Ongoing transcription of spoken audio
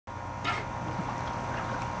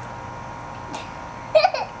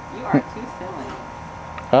You are too silly.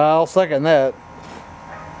 I'll second that.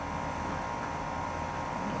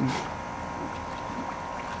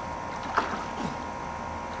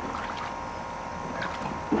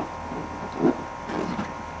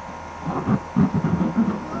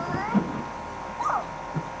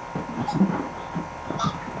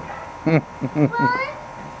 One,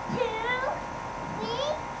 2, 3,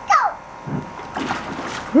 go!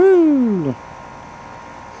 Woo!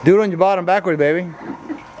 Do it on your bottom backwards, baby.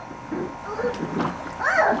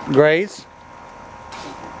 Grace.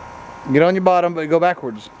 Get on your bottom, but go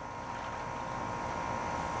backwards.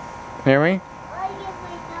 Hear me?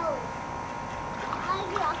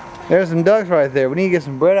 There's some ducks right there. We need to get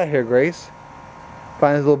some bread out here, Grace.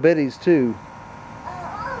 Find those little bitties too.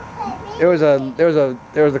 There was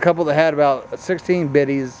a couple that had about 16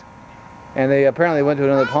 biddies, and they apparently went to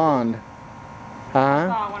another pond. I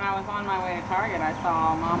saw when I was on my way to Target, I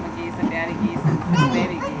saw mama geese and daddy geese and 6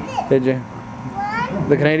 baby geese. Did you?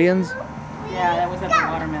 The Canadians? Yeah, that was at the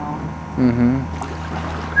watermill.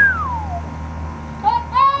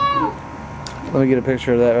 Let me get a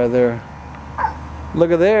picture of that right there.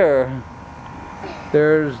 Look at there.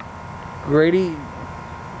 There's Grady.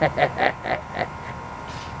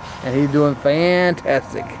 And he's doing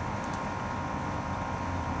fantastic.